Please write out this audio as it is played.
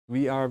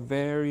We are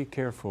very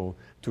careful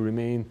to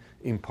remain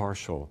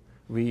impartial.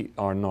 We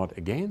are not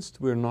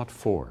against, we're not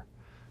for.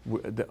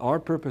 Our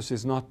purpose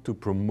is not to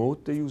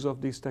promote the use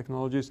of these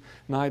technologies,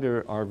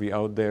 neither are we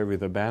out there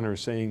with a banner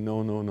saying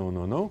no, no, no,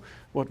 no, no.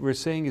 What we're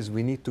saying is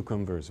we need to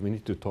converse, we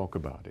need to talk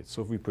about it.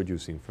 So we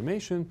produce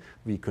information,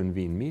 we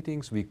convene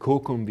meetings, we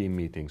co-convene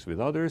meetings with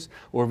others,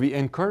 or we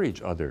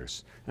encourage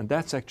others. And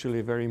that's actually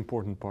a very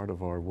important part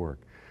of our work.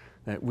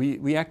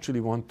 We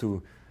actually want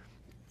to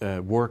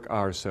work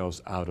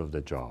ourselves out of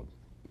the job.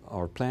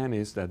 Our plan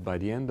is that by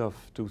the end of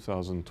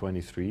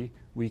 2023,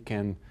 we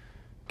can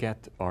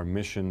get our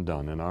mission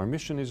done. And our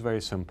mission is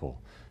very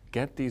simple.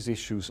 Get these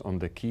issues on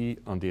the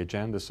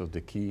agendas of the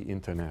key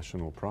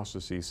international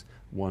processes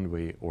one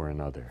way or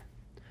another.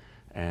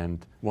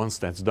 And once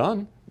that's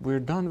done, we're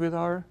done with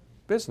our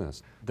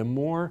business. The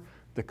more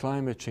the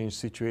climate change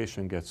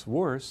situation gets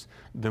worse,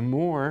 the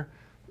more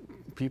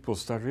people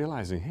start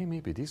realizing, hey,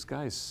 maybe these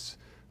guys,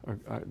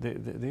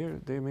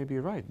 they may be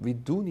right. We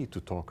do need to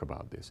talk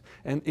about this.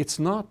 And it's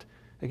not,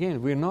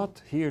 again, we're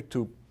not here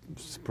to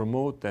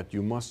promote that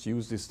you must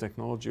use this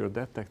technology or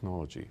that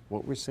technology.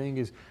 What we're saying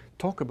is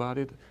talk about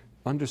it,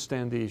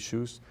 understand the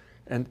issues,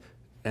 and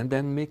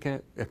then make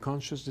a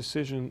conscious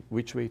decision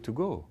which way to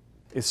go.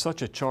 It's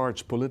such a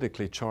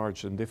politically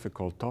charged and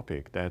difficult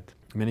topic that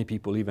many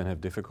people even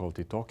have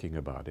difficulty talking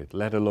about it,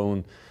 let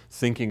alone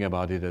thinking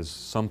about it as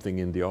something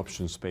in the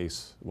option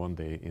space one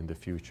day in the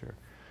future.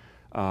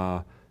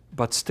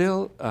 But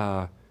still,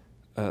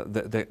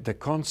 the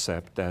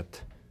concept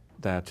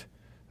that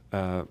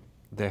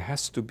there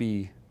has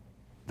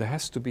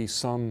to be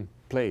some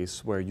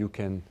place where you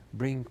can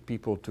bring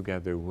people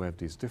together who have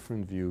these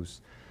different views,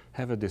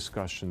 have a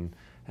discussion,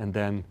 and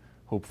then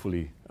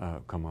hopefully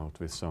come out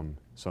with some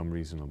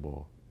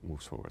reasonable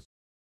moves forward.